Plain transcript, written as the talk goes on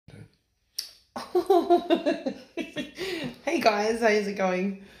Hey guys, how's it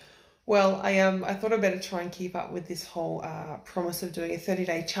going? Well, I thought I'd better try and keep up with this whole promise of doing a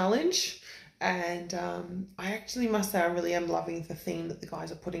 30-day challenge. And I actually must say I really am loving the theme that the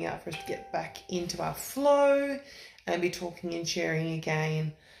guys are putting out for us to get back into our flow and be talking and sharing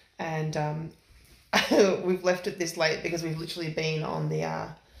again. And we've left it this late because we've literally been on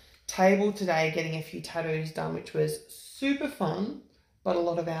the table today getting a few tattoos done, which was super fun, but a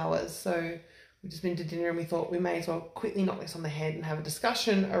lot of hours. So we've just been to dinner and we thought we may as well quickly knock this on the head and have a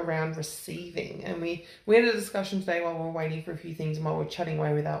discussion around receiving. And we had a discussion today while we were waiting for a few things and while we we're chatting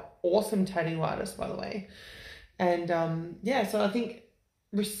away with our awesome tattoo artist, by the way. And yeah, so I think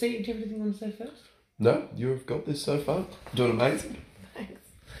receive. Do you have anything you want to say first? No, you've got this so far. Doing amazing. Thanks.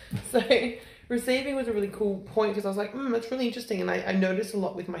 So receiving was a really cool point because I was like, that's really interesting. And I noticed a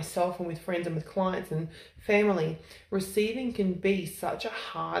lot with myself and with friends and with clients and family. Receiving can be such a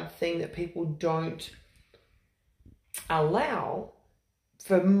hard thing that people don't allow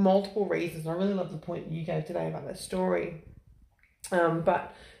for multiple reasons. I really love the point you gave today about that story.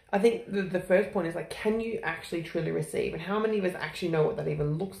 But I think the first point is like, can you actually truly receive? And how many of us actually know what that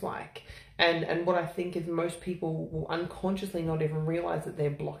even looks like? And what I think is most people will unconsciously not even realize that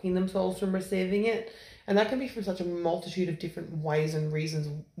they're blocking themselves from receiving it. And that can be for such a multitude of different ways and reasons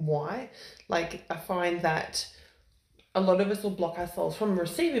why. Like, I find that a lot of us will block ourselves from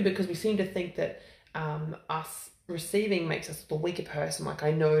receiving because we seem to think that us receiving makes us the weaker person. Like, I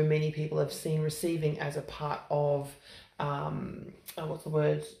know many people have seen receiving as a part of, what's the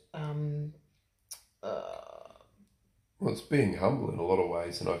word? Well, it's being humble in a lot of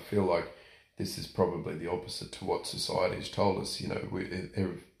ways, and I feel like this is probably the opposite to what society's told us. You know,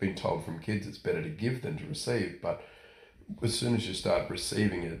 we've been told from kids it's better to give than to receive, but as soon as you start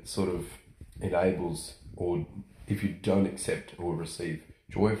receiving it, sort of enables, or if you don't accept or receive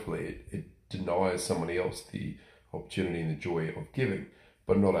joyfully, it denies somebody else the opportunity and the joy of giving.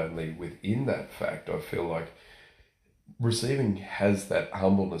 But not only within that fact, I feel like receiving has that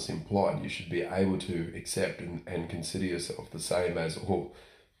humbleness implied. You should be able to accept and consider yourself the same as or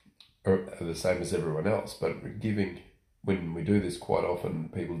the same as everyone else. But giving, when we do this quite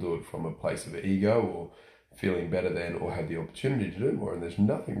often, people do it from a place of ego or feeling better than, or have the opportunity to do more. And there's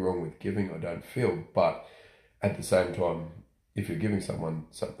nothing wrong with giving, I don't feel. But at the same time, if you're giving someone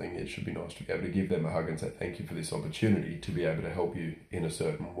something, it should be nice to be able to give them a hug and say, thank you for this opportunity to be able to help you in a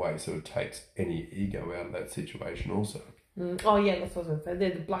certain way. So it takes any ego out of that situation also. Oh yeah, that's what I was going to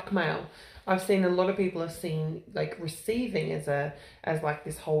say. The blackmail. I've seen a lot of people have seen like receiving as like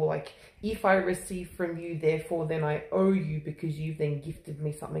this whole like, if I receive from you, therefore then I owe you because you've then gifted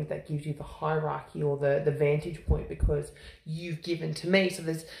me something that gives you the hierarchy or the vantage point because you've given to me. So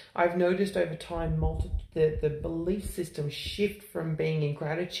I've noticed over time the belief system shift from being in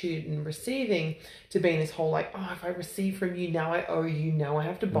gratitude and receiving to being this whole like, oh, if I receive from you, now I owe you, now I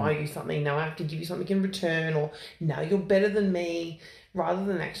have to buy you something, now I have to give you something in return, or now you're better than me, rather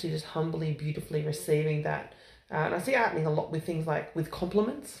than actually just humbly, beautifully receiving that. And I see it happening a lot with things like with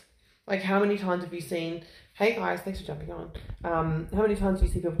compliments. Like, how many times have you seen, hey guys, thanks for jumping on. How many times do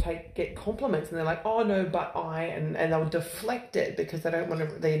you see people get compliments and they're like, oh no, but and they'll deflect it because they don't want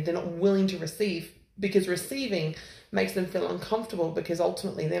to, they're not willing to receive, because receiving makes them feel uncomfortable, because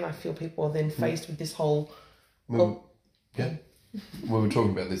ultimately then I feel people are then faced with this whole... Yeah. We were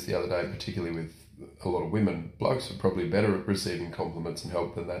talking about this the other day, particularly with a lot of women. Blokes are probably better at receiving compliments and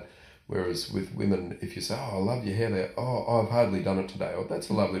help than that. Whereas with women, if you say, oh, I love your hair there. Oh, I've hardly done it today. Oh, that's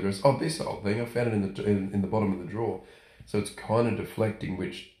a lovely dress. Oh, this old thing, I found it in the bottom of the drawer. So it's kind of deflecting,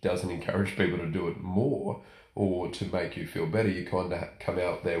 which doesn't encourage people to do it more or to make you feel better. You kind of come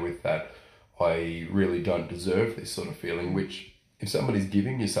out there with that, I really don't deserve this sort of feeling, which if somebody's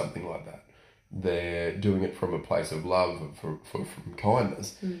giving you something like that, they're doing it from a place of love, from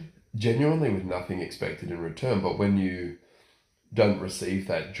kindness, genuinely with nothing expected in return. But when you don't receive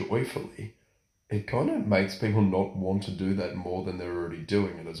that joyfully, it kind of makes people not want to do that more than they're already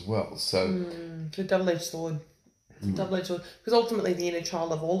doing it as well. So it's a double-edged sword. It's a double-edged sword. Because ultimately the inner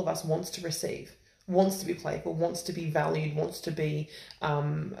child of all of us wants to receive, wants to be playful, wants to be valued, wants to be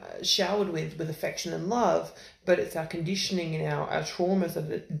showered with affection and love, but it's our conditioning and our traumas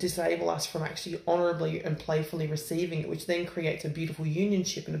that disable us from actually honourably and playfully receiving it, which then creates a beautiful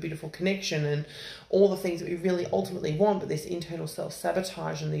unionship and a beautiful connection and all the things that we really ultimately want. But this internal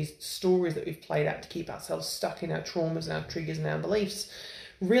self-sabotage and these stories that we've played out to keep ourselves stuck in our traumas and our triggers and our beliefs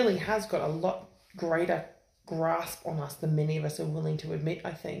really has got a lot greater grasp on us than many of us are willing to admit,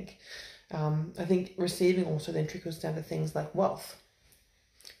 I think. I think receiving also then trickles down to things like wealth.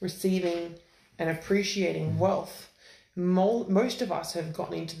 Receiving and appreciating wealth. Most of us have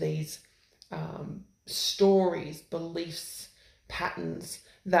gotten into these stories, beliefs, patterns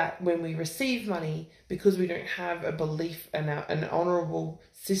that when we receive money, because we don't have a belief and an honorable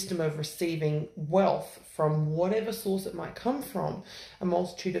system of receiving wealth from whatever source it might come from, a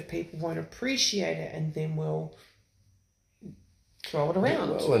multitude of people won't appreciate it and then will throw it around.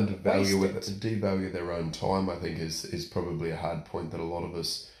 Well, and devalue their own time, I think, is probably a hard point that a lot of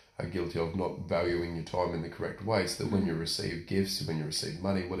us are guilty of, not valuing your time in the correct way, so that when you receive gifts, when you receive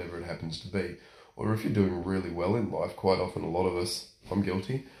money, whatever it happens to be, or if you're doing really well in life, quite often a lot of us, I'm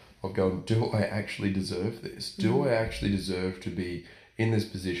guilty of going, do I actually deserve this? Do I actually deserve to be in this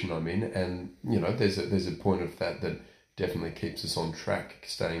position I'm in? And, you know, there's a point of that definitely keeps us on track,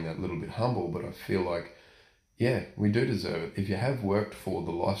 staying that little bit humble, but I feel like, yeah, we do deserve it. If you have worked for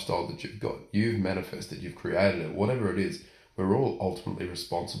the lifestyle that you've got, you've manifested, you've created it, whatever it is, we're all ultimately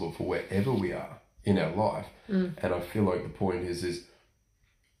responsible for wherever we are in our life. And I feel like the point is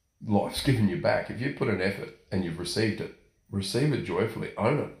life's given you back. If you put an effort and you've received it, receive it joyfully.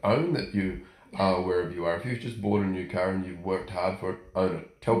 Own it. Own that you are wherever you are. If you've just bought a new car and you've worked hard for it, own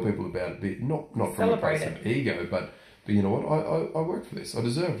it. Tell people about it. Be not from a place of ego, but you know what? I worked for this. I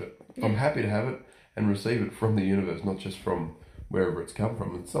deserved it. Yeah. I'm happy to have it and receive it from the universe, not just from wherever it's come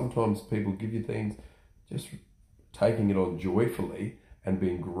from. And sometimes people give you things, just taking it on joyfully and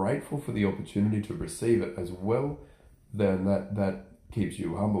being grateful for the opportunity to receive it as well, then that keeps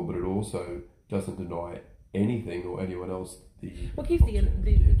you humble, but it also doesn't deny anything or anyone else it keeps the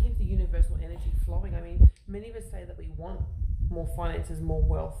universal energy flowing. I mean, many of us say that we want more finances, more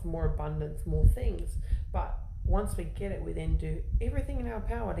wealth, more abundance, more things, but once we get it, we then do everything in our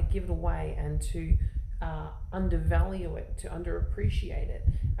power to give it away and to undervalue it, to underappreciate it,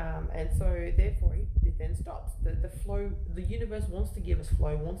 and so therefore it then stops. The flow, the universe wants to give us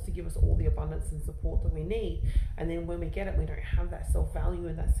flow, wants to give us all the abundance and support that we need, and then when we get it, we don't have that self-value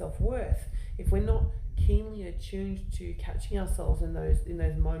and that self-worth. If we're not keenly attuned to catching ourselves in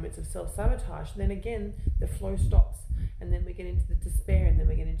those moments of self-sabotage, then again the flow stops, and then we get into the despair, and then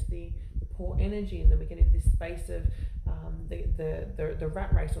we get into the poor energy, and then we get into this space of the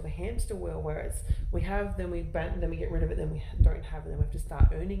rat race or the hamster wheel, where it's we have, then we get rid of it, then we don't have it, then we have to start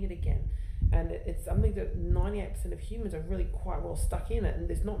earning it again. And it's something that 98% of humans are really quite well stuck in it, and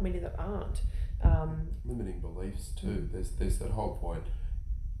there's not many that aren't. Limiting beliefs too. There's that whole point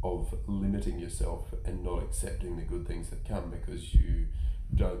of limiting yourself and not accepting the good things that come because you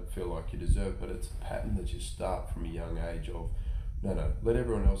don't feel like you deserve, but it's a pattern that you start from a young age of, no, let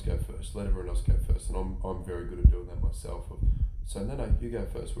everyone else go first, and I'm very good at doing that myself. So no, you go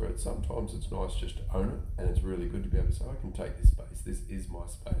first, where sometimes it's nice just to own it, and it's really good to be able to say, I can take this space, this is my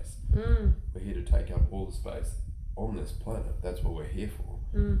space. We're here to take up all the space on this planet. That's what we're here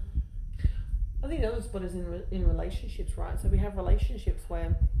for. I think the other spot is in relationships, right? So we have relationships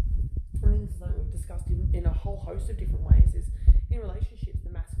where, I think this is something we've discussed in a whole host of different ways, is in relationships, the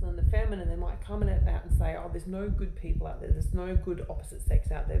masculine and the feminine, they might come out and say, oh, there's no good people out there, there's no good opposite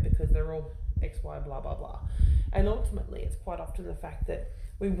sex out there because they're all X, Y, blah, blah, blah. And ultimately, it's quite often the fact that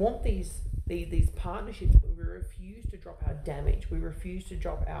we want these partnerships, but we refuse to drop our damage, we refuse to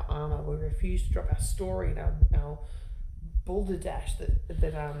drop our armor, we refuse to drop our story and our balderdash that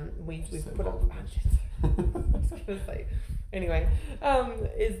we've put up. I was going to say. Anyway,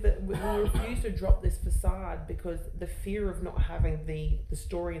 is that we refuse to drop this facade because the fear of not having the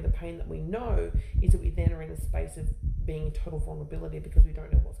story and the pain that we know is that we then are in a space of being in total vulnerability because we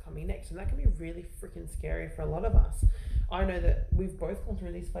don't know what's coming next, and that can be really freaking scary for a lot of us. I know that we've both gone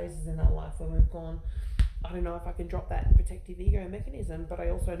through these phases in our life where we've gone, I don't know if I can drop that protective ego mechanism, but I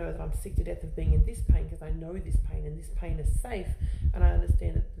also know that I'm sick to death of being in this pain because I know this pain and this pain is safe, and I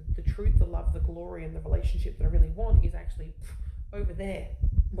understand that the truth, the love, the glory, and the relationship that I really want is actually over there,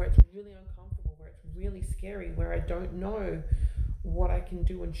 where it's really uncomfortable, where it's really scary, where I don't know what I can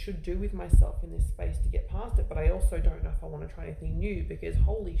do and should do with myself in this space to get past it, but I also don't know if I want to try anything new because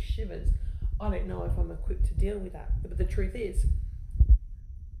holy shivers, I don't know if I'm equipped to deal with that. But the truth is,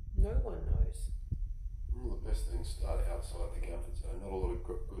 no one knows. Well, the best things start outside the comfort zone. Not a lot of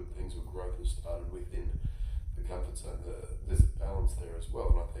good things or growth has started within the comfort zone. There's a balance there as well,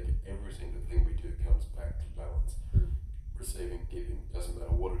 and I think every single thing we do comes back to balance. Receiving, giving, doesn't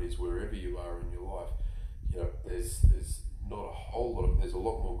matter what it is, wherever you are in your life. You know, there's not a whole lot of, there's a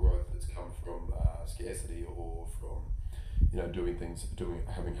lot more growth that's come from scarcity or from, you know,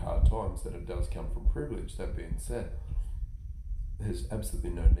 having hard times than it does come from privilege. That being said, there's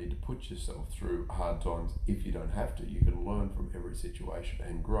absolutely no need to put yourself through hard times if you don't have to. You can learn from every situation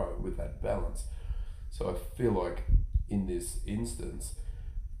and grow with that balance. So I feel like in this instance,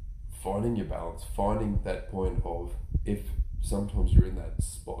 finding your balance, finding that point of, if sometimes you're in that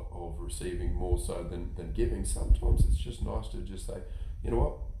spot of receiving more so than giving. Sometimes it's just nice to just say, you know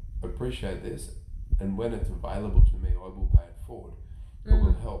what, I appreciate this, and when it's available to me, I will pay it forward. I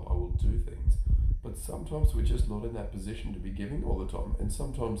will help, I will do things. But sometimes we're just not in that position to be giving all the time. And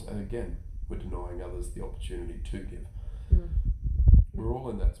sometimes, and again, we're denying others the opportunity to give. We're all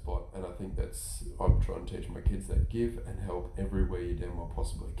in that spot, and I think I'm trying to teach my kids that give and help everywhere you damn well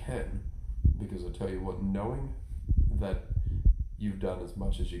possibly can. Because I tell you what, knowing that you've done as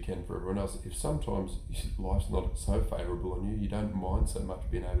much as you can for everyone else, if sometimes life's not so favourable on you, you don't mind so much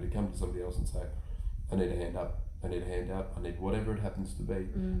being able to come to somebody else and say, I need a hand up, I need a hand out, I need whatever it happens to be,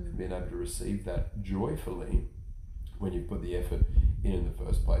 and being able to receive that joyfully when you've put the effort in the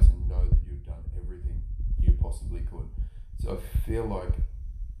first place and know that you've done everything you possibly could. So I feel like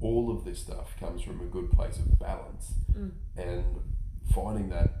all of this stuff comes from a good place of balance, and finding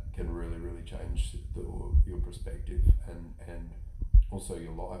that can really, really change your perspective, and also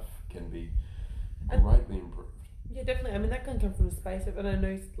your life can be greatly improved. Yeah, definitely. I mean, that can come from a space of, and I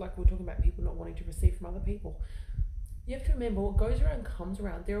know, like we're talking about people not wanting to receive from other people. You have to remember, what goes around comes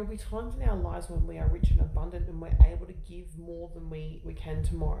around. There will be times in our lives when we are rich and abundant and we're able to give more than we can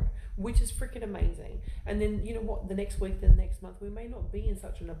tomorrow, which is freaking amazing. And then, you know what, the next week, the next month, we may not be in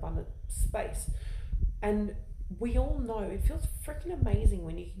such an abundant space. And we all know it feels freaking amazing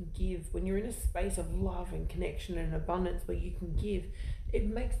when you can give, when you're in a space of love and connection and abundance where you can give. It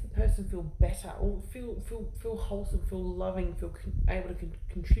makes the person feel better, or feel wholesome, feel loving, feel able to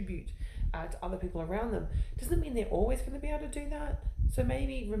contribute to other people around them. Doesn't mean they're always going to be able to do that. So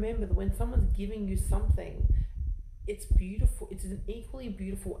maybe remember that when someone's giving you something, it's beautiful. It's an equally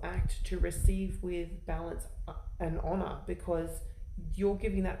beautiful act to receive with balance and honor, because you're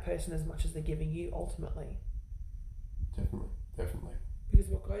giving that person as much as they're giving you ultimately. Definitely. Because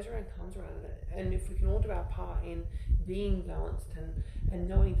what goes around comes around, and if we can all do our part in being balanced and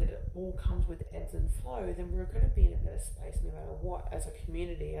knowing that it all comes with ebbs and flow, then we're going to be in a better space no matter what, as a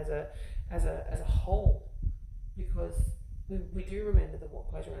community, as a whole. Because we do remember that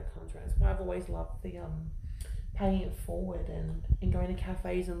what goes around comes around. That's why I've always loved the paying it forward and going to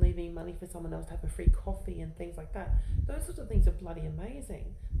cafes and leaving money for someone else to have a free coffee and things like that. Those sorts of things are bloody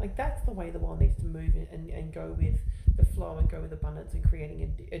amazing. Like, that's the way the world needs to move and go with the flow and go with abundance and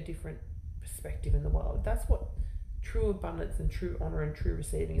creating a different perspective in the world. That's what true abundance and true honor and true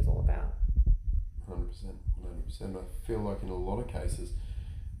receiving is all about. 100%. I feel like in a lot of cases,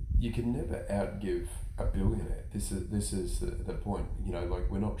 you can never outgive a billionaire. This is the point. You know,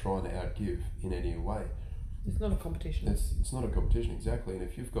 like, we're not trying to outgive in any way. It's not a competition. It's not a competition, exactly. And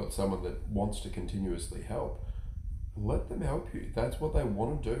if you've got someone that wants to continuously help, let them help you. That's what they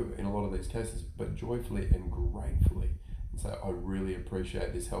want to do in a lot of these cases, but joyfully and gratefully. And say, I really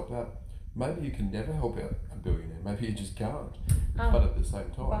appreciate this help out. Maybe you can never help out a billionaire. Maybe you just can't. But at the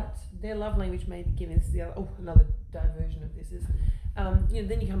same time. But their love language may be given. This is the other, another diversion of this is, you know,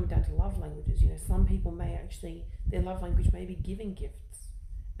 then you're coming down to love languages. You know, some people may actually, their love language may be giving gifts.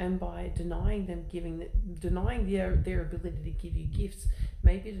 And by denying them denying their ability to give you gifts,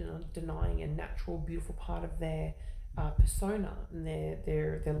 maybe denying a natural, beautiful part of their persona and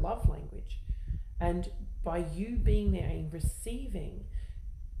their love language. And by you being there and receiving,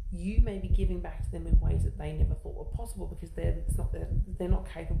 you may be giving back to them in ways that they never thought were possible, because they're not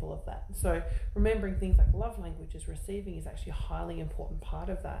capable of that. So remembering things like love languages, receiving is actually a highly important part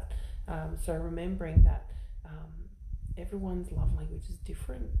of that. So remembering that everyone's love language is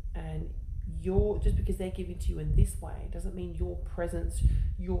different, and just because they're giving to you in this way doesn't mean your presence,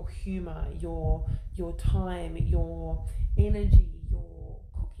 your humor, your time, your energy, your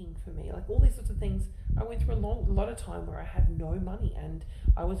cooking, for me, like all these sorts of things. I went through a lot of time where I had no money and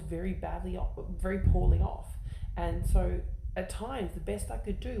I was very poorly off, and so at times the best I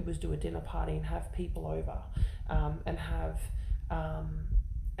could do was do a dinner party and have people over, and have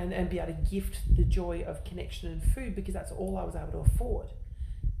and be able to gift the joy of connection and food, because that's all I was able to afford.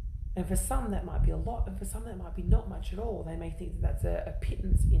 And for some that might be a lot, and for some that might be not much at all. They may think that that's a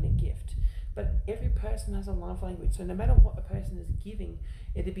pittance in a gift. But every person has a love language, so no matter what the person is giving,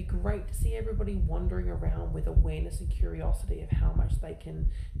 it'd be great to see everybody wandering around with awareness and curiosity of how much they can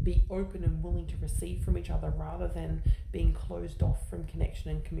be open and willing to receive from each other, rather than being closed off from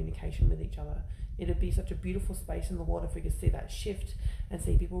connection and communication with each other. It'd be such a beautiful space in the world if we could see that shift and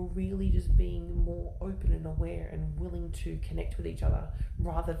see people really just being more open and aware and willing to connect with each other,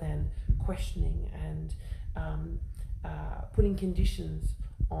 rather than questioning and putting conditions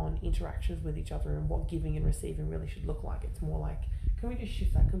on interactions with each other and what giving and receiving really should look like. It's more like, can we just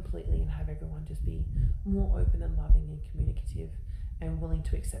shift that completely and have everyone just be more open and loving and communicative and willing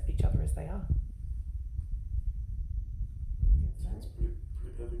to accept each other as they are? Sounds pretty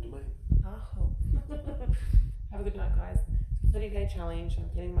perfect to me. a good night, guys. It's a 30-day challenge. I'm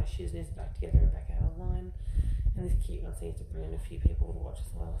getting my shizness back together and back out online. And this cute one seems to bring in a few people to watch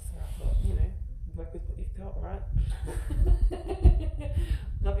as well. So I thought, you know, work with what you've got, right?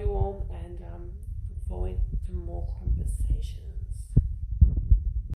 Love you all, and look forward to more conversations.